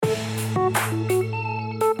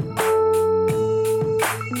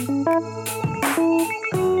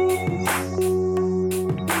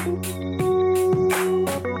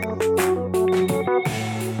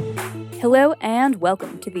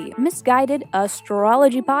welcome to the Misguided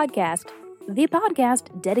Astrology Podcast, the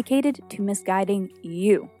podcast dedicated to misguiding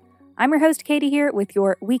you. I'm your host, Katie, here with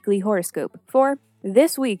your weekly horoscope for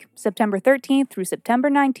this week, September 13th through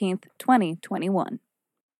September 19th, 2021.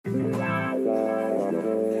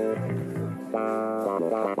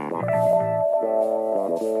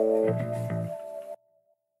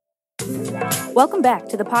 Welcome back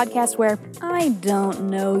to the podcast where I don't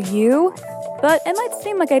know you, but it might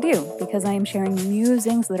seem like I do because I am sharing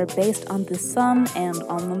musings that are based on the sun and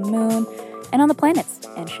on the moon and on the planets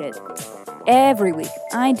and shit. Every week,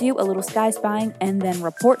 I do a little sky spying and then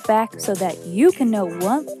report back so that you can know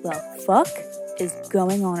what the fuck is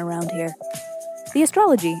going on around here. The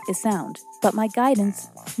astrology is sound, but my guidance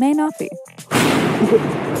may not be.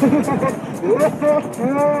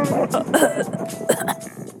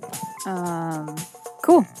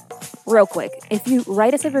 Cool. Real quick, if you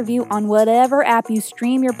write us a review on whatever app you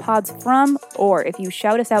stream your pods from, or if you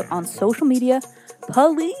shout us out on social media,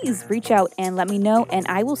 please reach out and let me know, and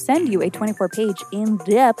I will send you a 24-page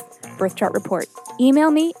in-depth birth chart report.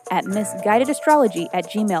 Email me at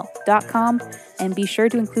misguidedastrology@gmail.com and be sure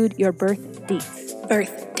to include your birth dates.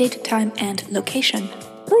 Birth, date, time, and location.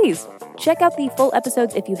 Please check out the full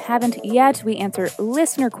episodes if you haven't yet. We answer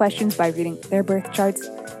listener questions by reading their birth charts.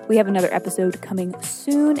 We have another episode coming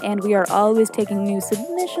soon, and we are always taking new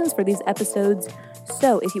submissions for these episodes.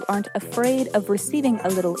 So if you aren't afraid of receiving a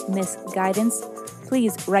little misguidance,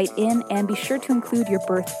 please write in and be sure to include your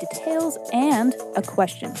birth details and a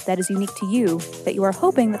question that is unique to you that you are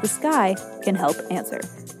hoping that the sky can help answer.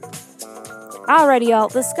 Alrighty, y'all,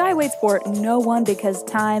 the sky waits for no one because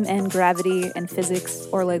time and gravity and physics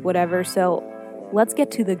or whatever, so let's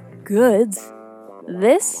get to the goods.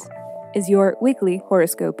 This is your weekly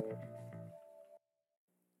horoscope.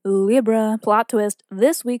 Libra, plot twist.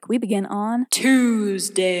 This week we begin on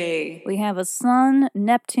Tuesday. We have a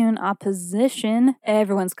Sun-Neptune opposition.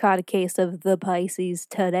 Everyone's caught a case of the Pisces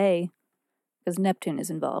today because Neptune is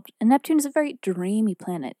involved. And Neptune is a very dreamy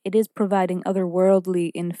planet. It is providing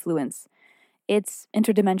otherworldly influence. It's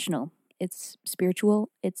interdimensional. It's spiritual.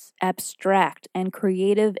 It's abstract and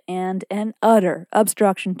creative and an utter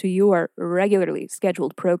obstruction to your regularly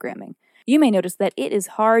scheduled programming. You may notice that it is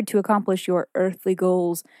hard to accomplish your earthly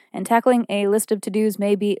goals, and tackling a list of to-dos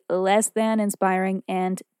may be less than inspiring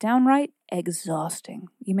and downright exhausting.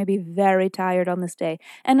 You may be very tired on this day,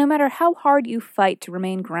 and no matter how hard you fight to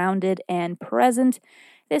remain grounded and present,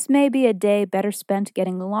 this may be a day better spent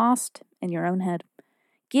getting lost in your own head.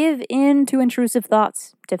 Give in to intrusive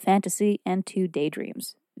thoughts, to fantasy, and to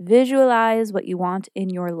daydreams. Visualize what you want in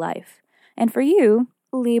your life. And for you,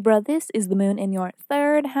 Libra, this is the moon in your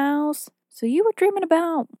third house. So you were dreaming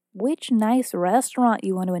about which nice restaurant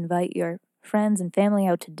you want to invite your friends and family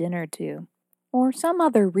out to dinner to, or some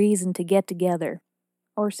other reason to get together,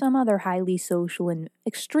 or some other highly social and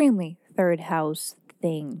extremely third house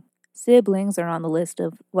thing. Siblings are on the list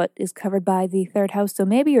of what is covered by the third house, so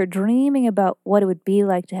maybe you're dreaming about what it would be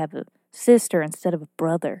like to have a sister instead of a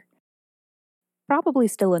brother. Probably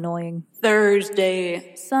still annoying.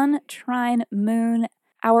 Thursday. Sun, trine, moon.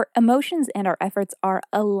 Our emotions and our efforts are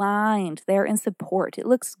aligned. They're in support. It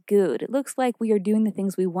looks good. It looks like we are doing the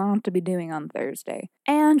things we want to be doing on Thursday.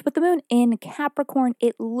 And with the moon in Capricorn,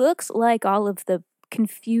 it looks like all of the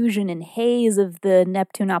confusion and haze of the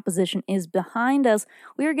Neptune opposition is behind us.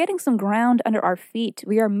 We are getting some ground under our feet.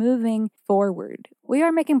 We are moving forward. We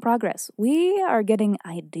are making progress. We are getting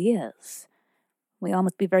ideas. We all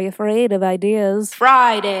must be very afraid of ideas.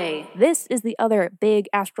 Friday. This is the other big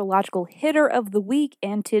astrological hitter of the week,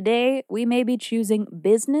 and today we may be choosing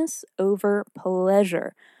business over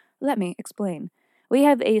pleasure. Let me explain. We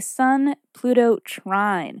have a Sun-Pluto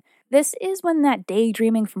trine. This is when that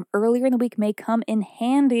daydreaming from earlier in the week may come in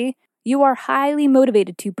handy. You are highly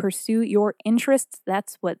motivated to pursue your interests.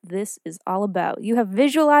 That's what this is all about. You have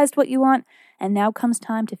visualized what you want, and now comes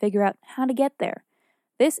time to figure out how to get there.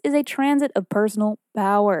 This is a transit of personal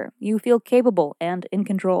power. You feel capable and in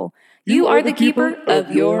control. You are the keeper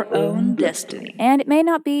of your own destiny. And it may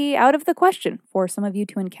not be out of the question for some of you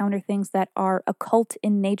to encounter things that are occult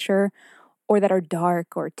in nature or that are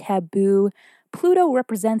dark or taboo. Pluto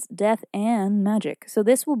represents death and magic, so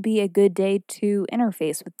this will be a good day to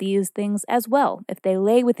interface with these things as well, if they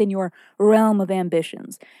lay within your realm of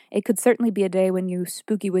ambitions. It could certainly be a day when you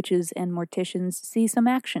spooky witches and morticians see some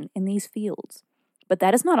action in these fields. But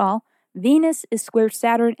that is not all. Venus is square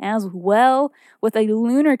Saturn as well, with a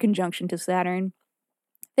lunar conjunction to Saturn.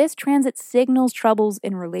 This transit signals troubles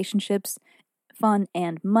in relationships, fun,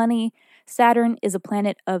 and money. Saturn is a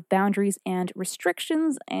planet of boundaries and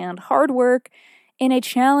restrictions and hard work. in a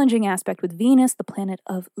challenging aspect with Venus, the planet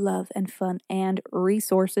of love and fun and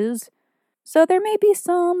resources. So there may be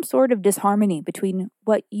some sort of disharmony between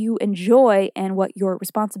what you enjoy and what your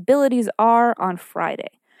responsibilities are on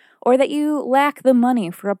Friday, or that you lack the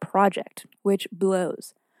money for a project, which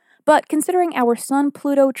blows. But considering our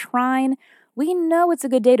Sun-Pluto trine, we know it's a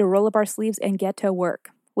good day to roll up our sleeves and get to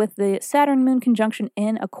work. With the Saturn-Moon conjunction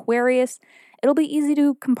in Aquarius, it'll be easy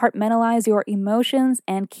to compartmentalize your emotions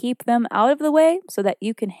and keep them out of the way so that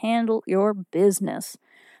you can handle your business.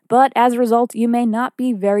 But as a result, you may not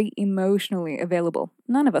be very emotionally available.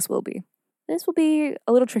 None of us will be. This will be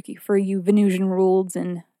a little tricky for you Venusian ruleds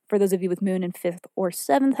and for those of you with Moon in 5th or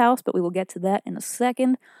 7th house, but we will get to that in a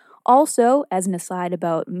second. Also, as an aside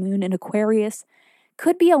about Moon in Aquarius,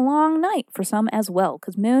 could be a long night for some as well,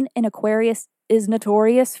 because Moon in Aquarius is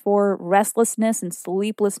notorious for restlessness and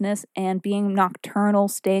sleeplessness and being nocturnal,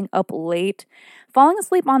 staying up late. Falling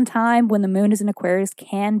asleep on time when the Moon is in Aquarius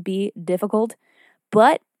can be difficult,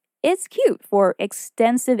 but it's cute for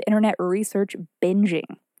extensive internet research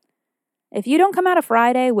binging. If you don't come out of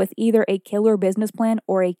Friday with either a killer business plan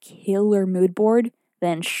or a killer mood board,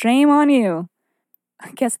 then shame on you.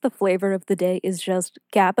 I guess the flavor of the day is just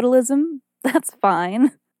capitalism. That's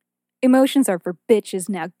fine. Emotions are for bitches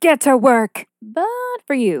now. Get to work! But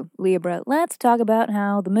for you, Libra, let's talk about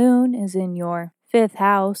how the Moon is in your 5th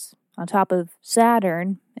house on top of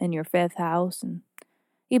Saturn in your 5th house, and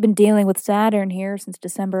you've been dealing with Saturn here since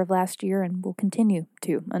December of last year and will continue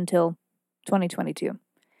to until 2022.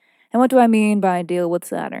 And what do I mean by deal with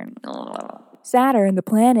Saturn? Saturn, the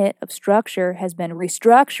planet of structure, has been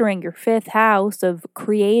restructuring your 5th house of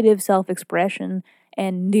creative self-expression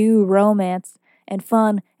and new romance and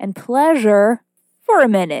fun and pleasure for a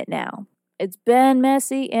minute now. It's been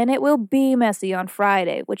messy and it will be messy on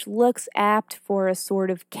Friday, which looks apt for a sort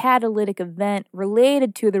of catalytic event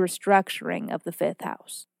related to the restructuring of the 5th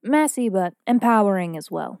house. Messy, but empowering as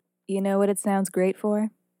well. You know what it sounds great for?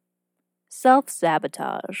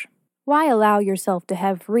 Self-sabotage. Why allow yourself to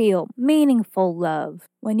have real, meaningful love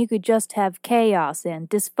when you could just have chaos and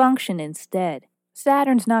dysfunction instead?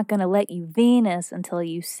 Saturn's not going to let you Venus until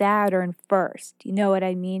you Saturn first. You know what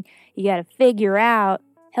I mean? You got to figure out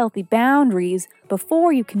healthy boundaries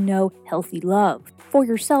before you can know healthy love. For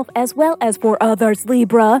yourself as well as for others,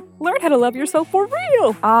 Libra. Learn how to love yourself for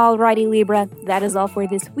real. Alrighty, Libra. That is all for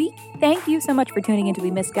this week. Thank you so much for tuning into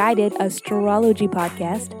the Misguided Astrology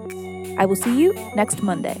Podcast. I will see you next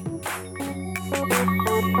Monday.